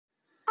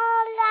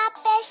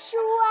Olá,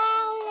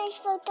 pessoal, nós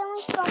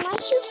voltamos com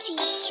mais um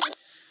vídeo.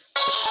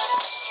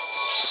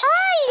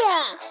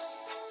 Olha!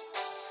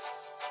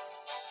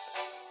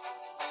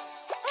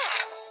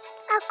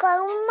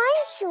 Agora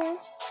mais um.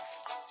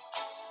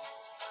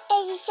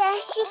 Ele já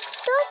se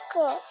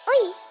tocou.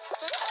 Oi!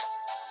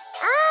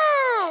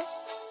 Ah!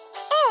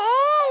 É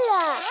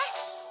ela!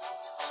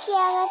 Que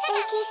ela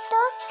tem que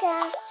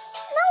tocar.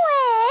 Não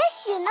é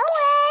esse, não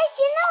é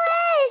esse, não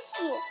é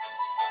esse.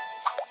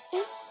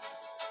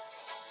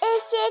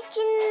 Esse é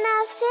de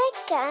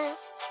navegar.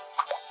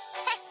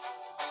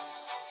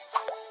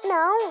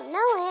 Não,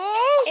 não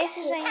é esse.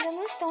 Esses ainda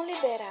não estão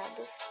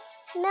liberados.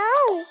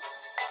 Não.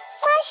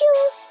 Mas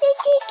eu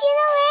pedi que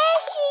não é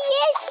esse.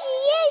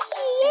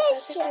 É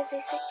só você fazer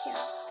esse aqui,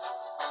 ó.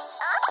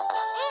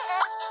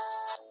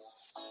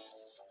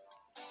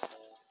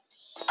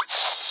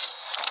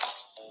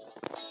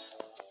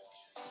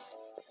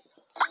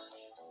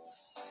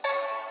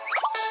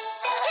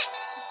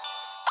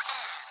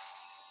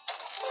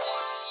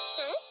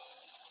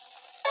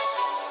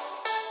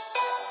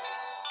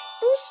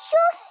 Um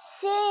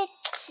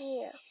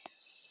sorvete.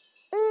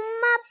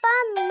 Uma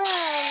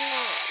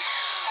banana.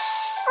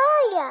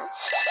 Olha.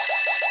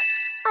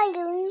 Olha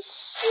um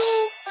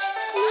suquinho.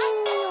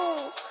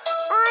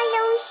 Olha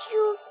um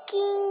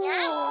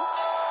suquinho.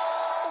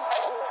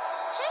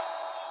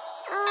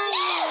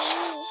 Olha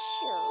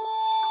isso.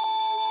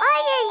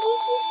 Olha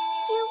isso,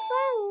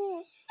 Silvainho.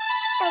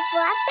 Eu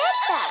vou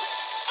apertar.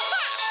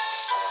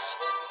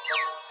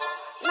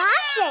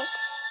 Nossa.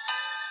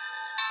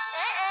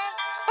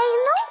 Ele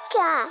não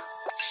quer.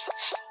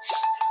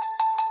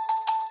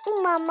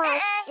 Uma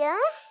maçã.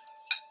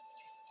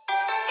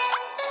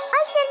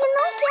 Acho que ele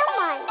não quer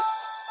mais.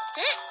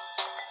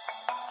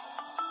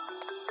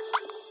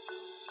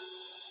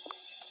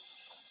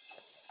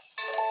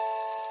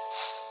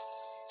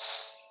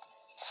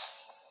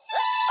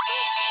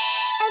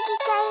 Ele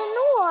quer ir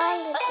no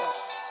ônibus.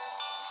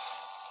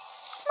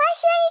 Mas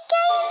ele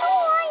quer ir no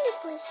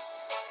ônibus.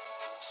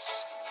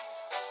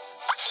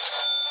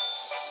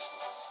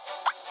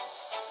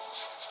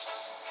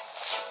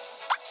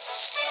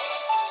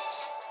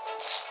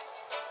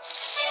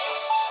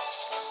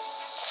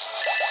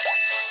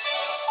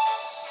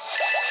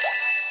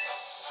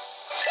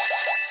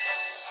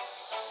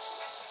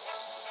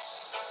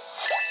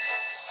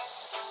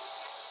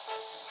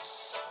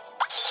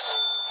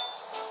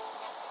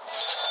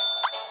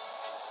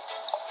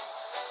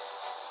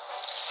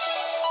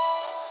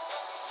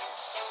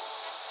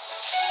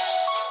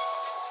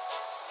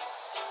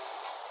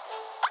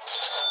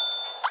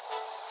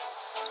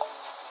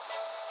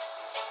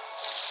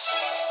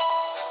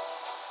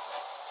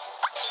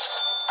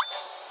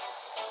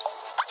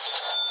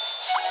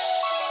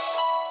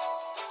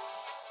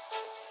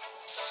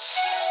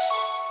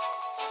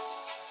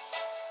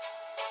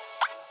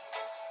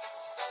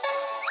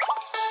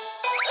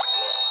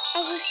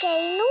 Ele quer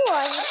ir no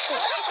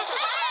ônibus.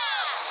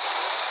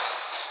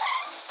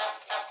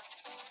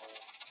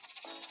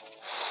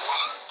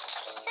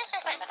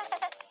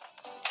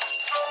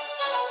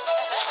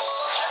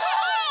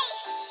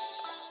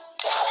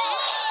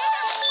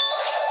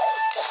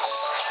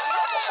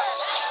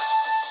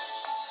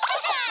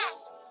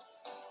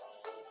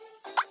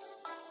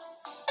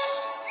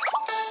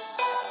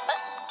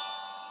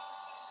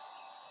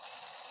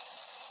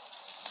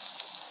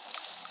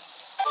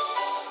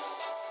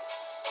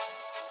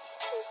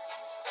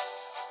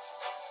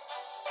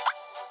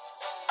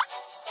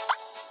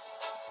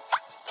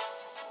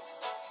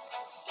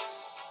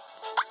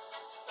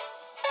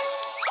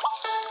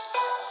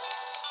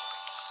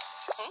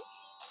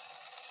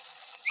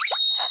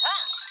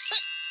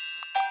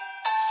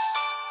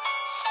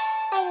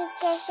 Ele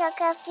quer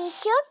jogar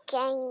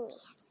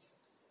videogame.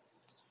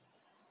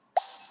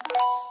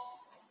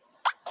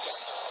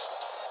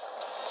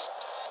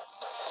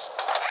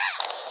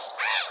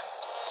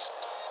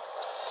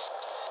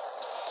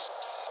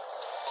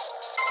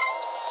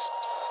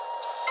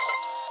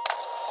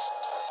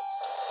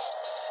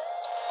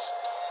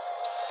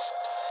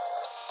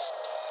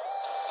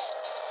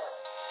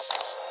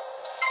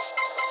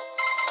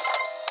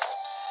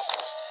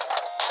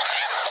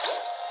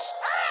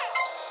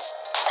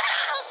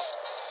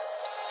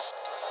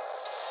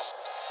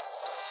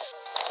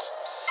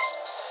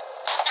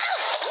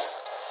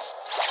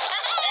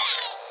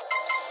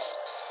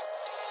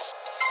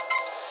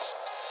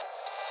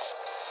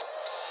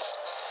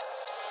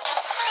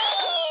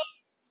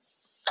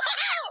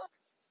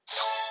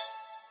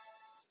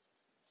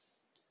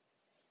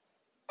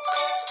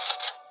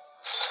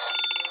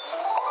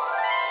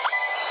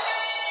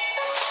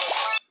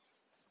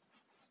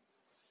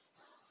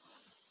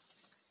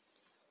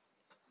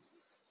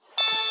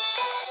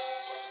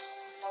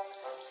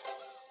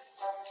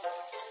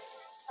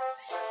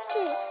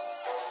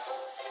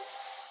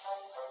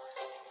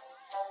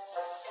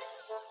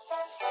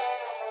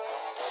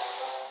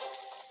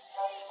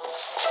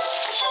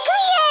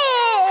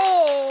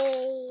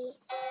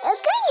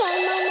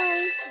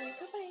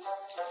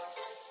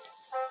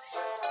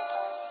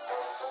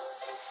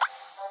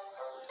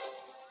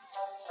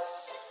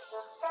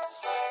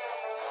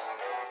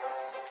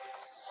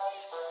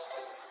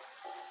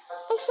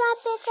 É só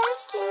apertar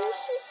aqui no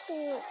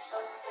xixinho.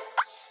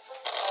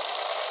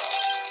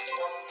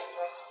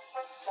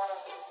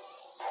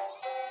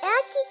 É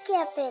aqui que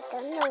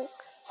aperta, não.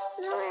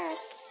 Não é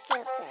aqui que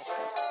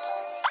aperta.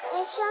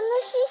 É só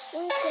no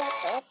xixinho que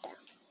aperta.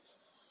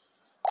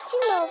 De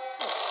novo.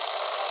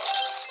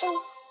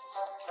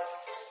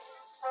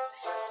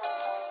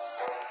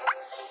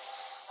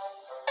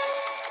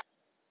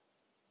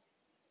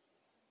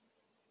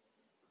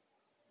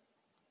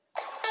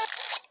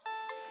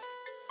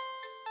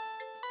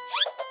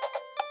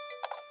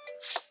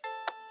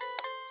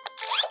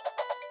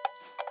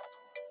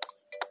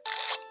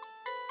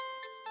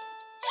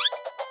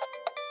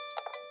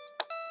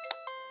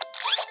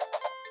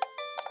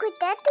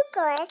 Cuidado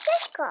com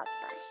essas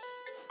copas.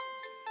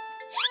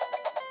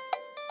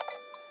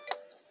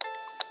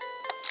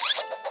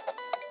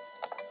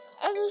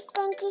 Eles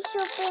têm que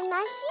subir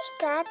nas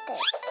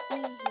escadas.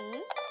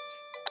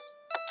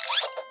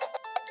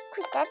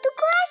 Cuidado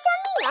com essa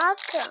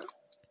minhoca.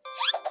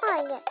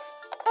 Olha,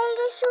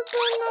 eles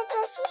subiram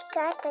nessas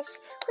escadas.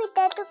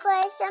 Cuidado com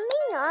essa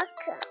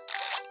minhoca.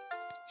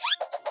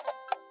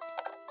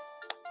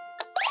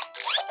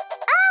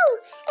 Au!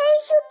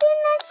 Eles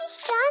subiram nas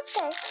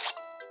escadas.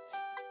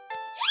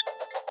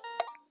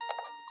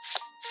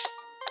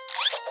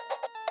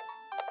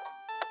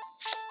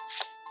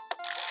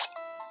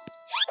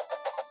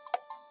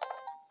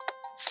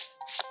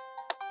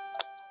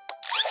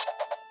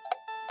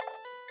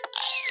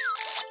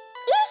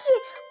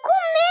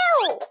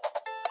 Comeu!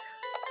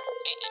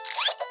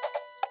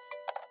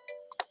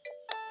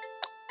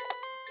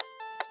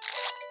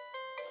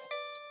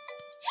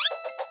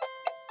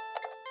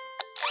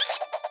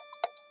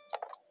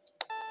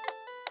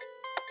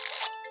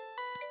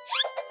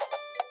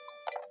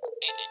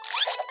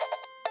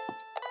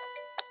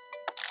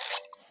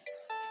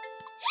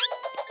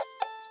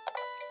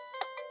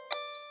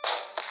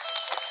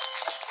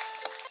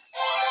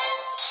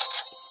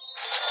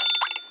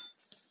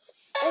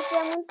 Isso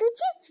é muito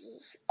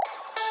difícil.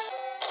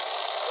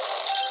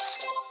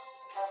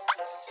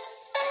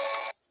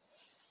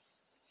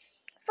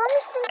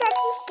 Vamos brincar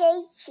de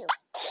skate.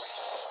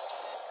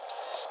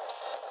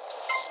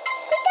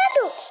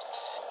 Cuidado!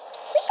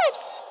 Cuidado!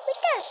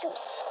 Cuidado!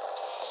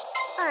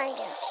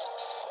 Olha.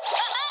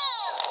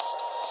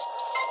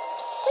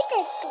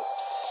 Cuidado!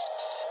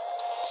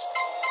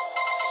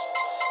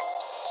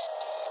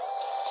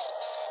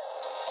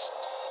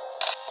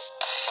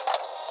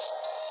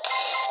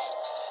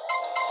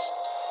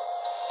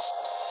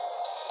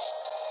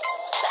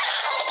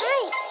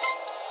 Ai!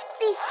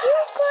 Pediu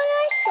o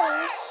coração.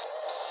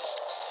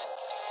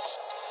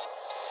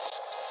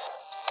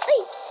 Ui!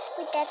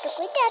 Cuidado,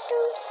 cuidado!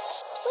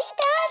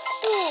 Cuidado!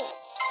 Cuidado!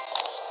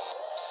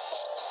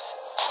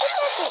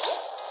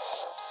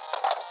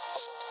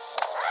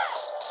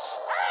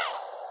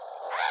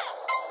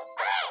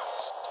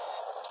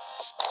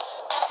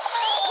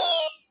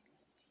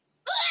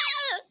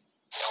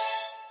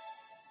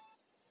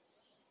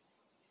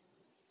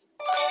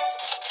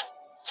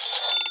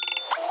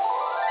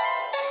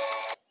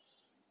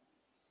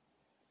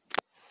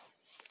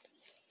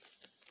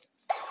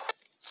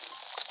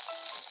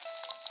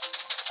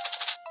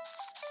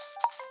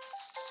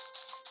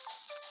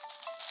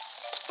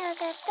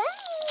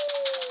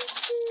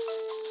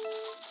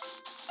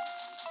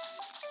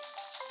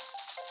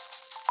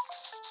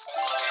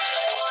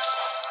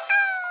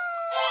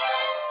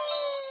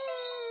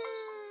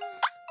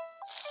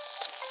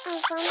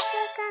 Vamos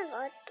jogar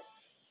outro.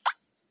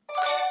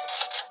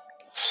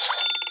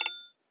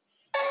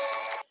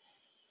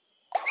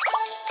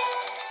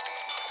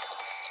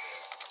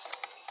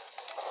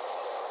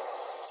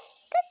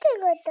 Cadê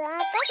o outro?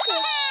 Ah, tá aqui.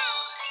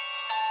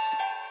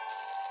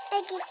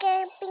 Ele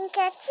quer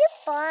brincar de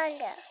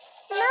bola.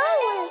 Não,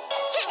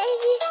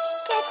 ele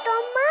quer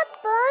tomar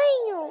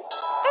banho.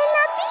 É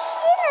na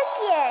piscina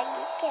que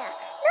ele quer.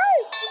 Não,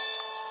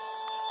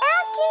 é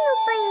aqui no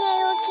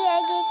banheiro que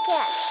ele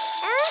quer.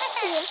 É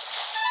aqui.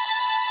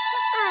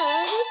 Ah,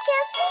 ele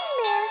quer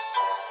comer.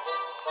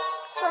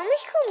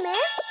 Vamos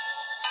comer?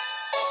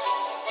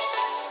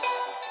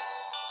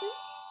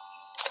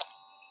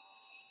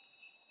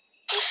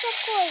 Essa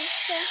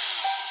coisa.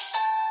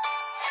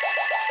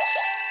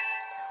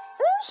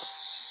 Um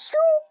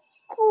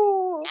suco.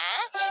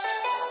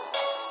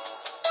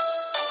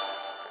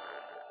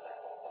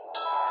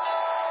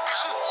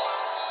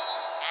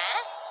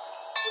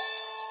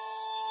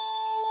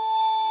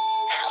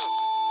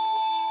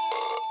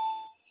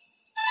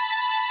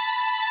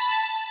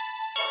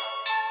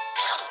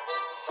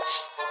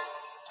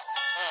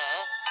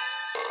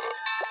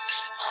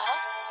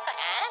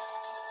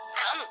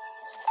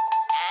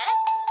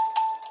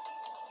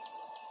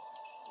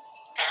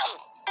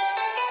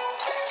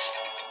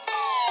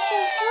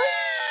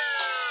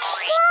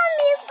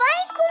 Come,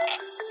 vai com...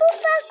 Por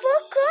favor,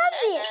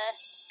 come.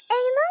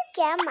 Ele não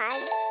quer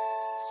mais.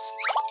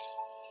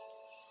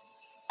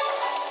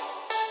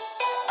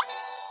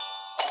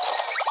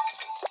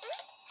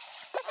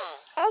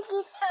 Ele...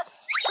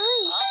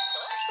 Ai.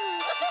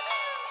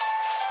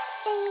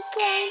 Ele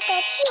quer um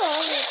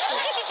tatiômetro.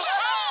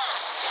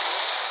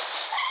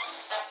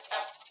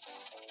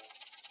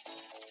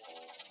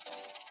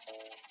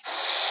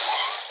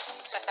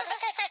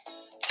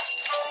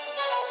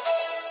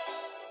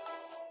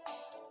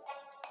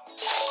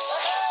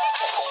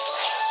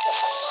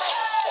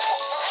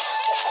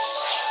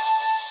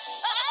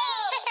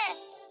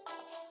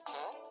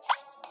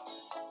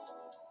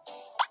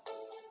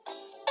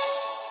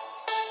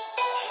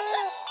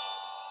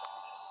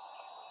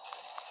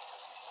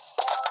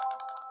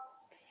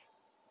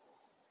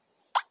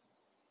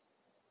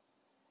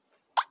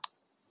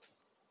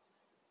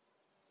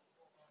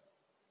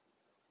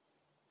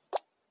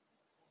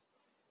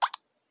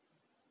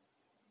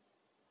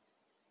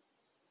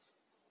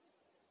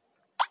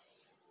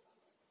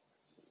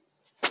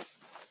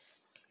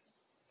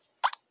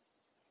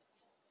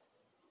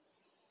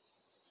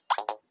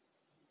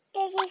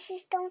 eles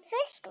estão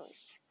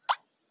festosos.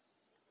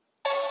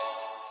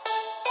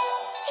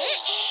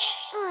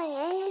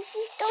 Olha, eles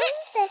estão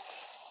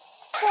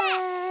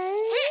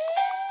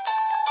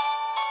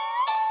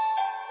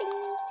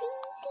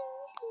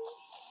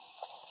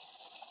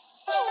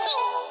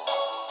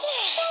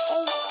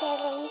eles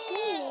querem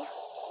dormir.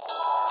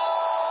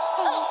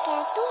 Eles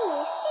querem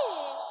dormir.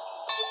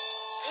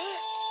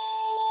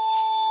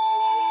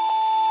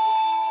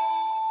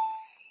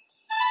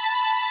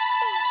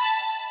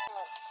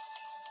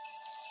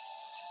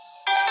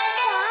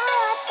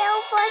 Tchau, até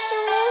o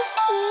próximo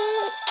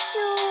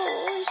vídeo.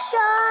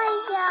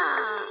 Joia!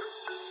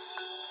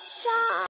 Tchau!